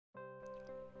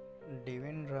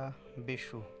Devendra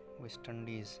Bishu West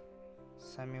Indies,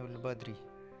 Samiul Badri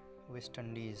West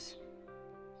Indies,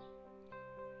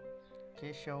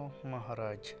 Keshav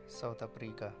Maharaj south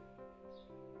Africa,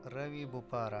 Ravi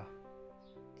बुपारा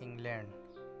England,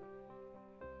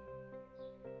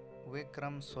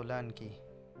 Vikram Solanki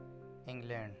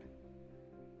England,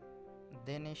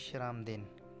 Dinesh Ramdin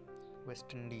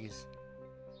West Indies,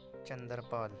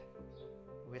 Chandrapal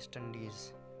West Indies,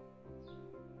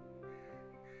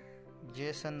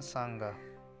 Jason सांगा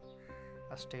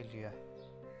Australia,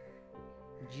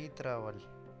 जीत Rawal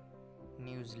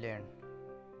New Zealand,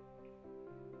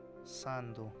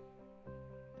 Sandhu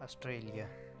Australia,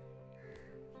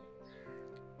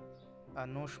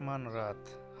 अनुष्मान रात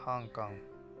Hong Kong,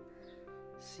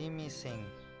 Simi Singh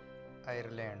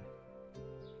Ireland,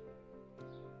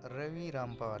 Ravi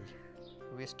Rampal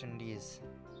West Indies,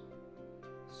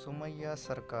 Sumaiya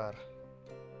सरकार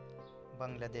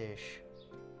Bangladesh,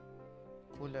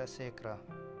 Kulashekhara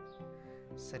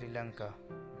Sri Lanka,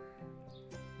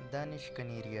 Danish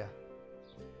Kaneria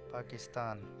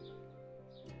Pakistan,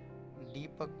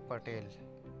 Deepak Patel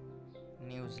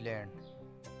New Zealand,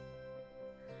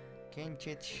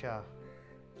 किंचित Shah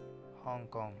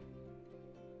Hong Kong,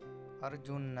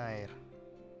 Arjun Nair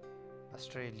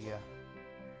Australia,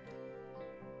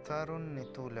 तरुण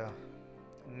नितुला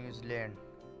New Zealand,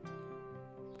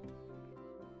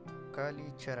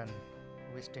 Kalicharan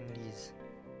West Indies,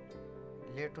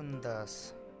 लेटुन दास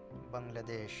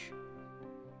बांग्लादेश,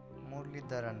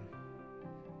 मुरलीधरन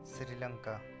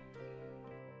श्रीलंका,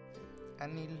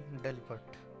 अनिल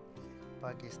डलपट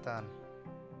पाकिस्तान,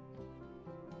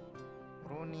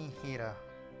 रोनी हीरा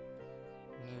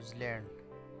New Zealand,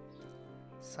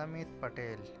 समित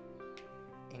Patel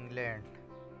England,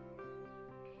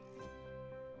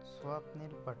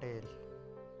 Swapnil Patel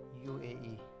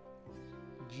UAE,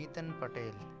 Jitan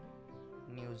Patel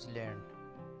New Zealand,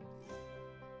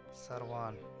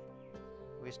 Sarwan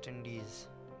West Indies,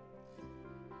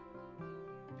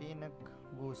 पीनक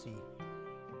गूसी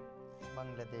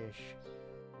Bangladesh,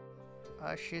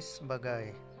 आशीष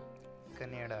बगाए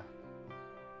Canada,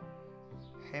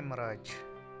 Hemraj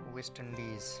West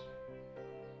Indies,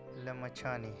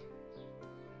 लमछानी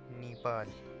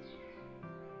Nepal,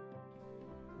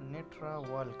 नेट्रा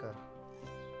Walker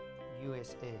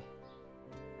USA,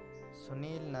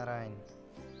 Sunil Narayan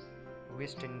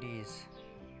West Indies,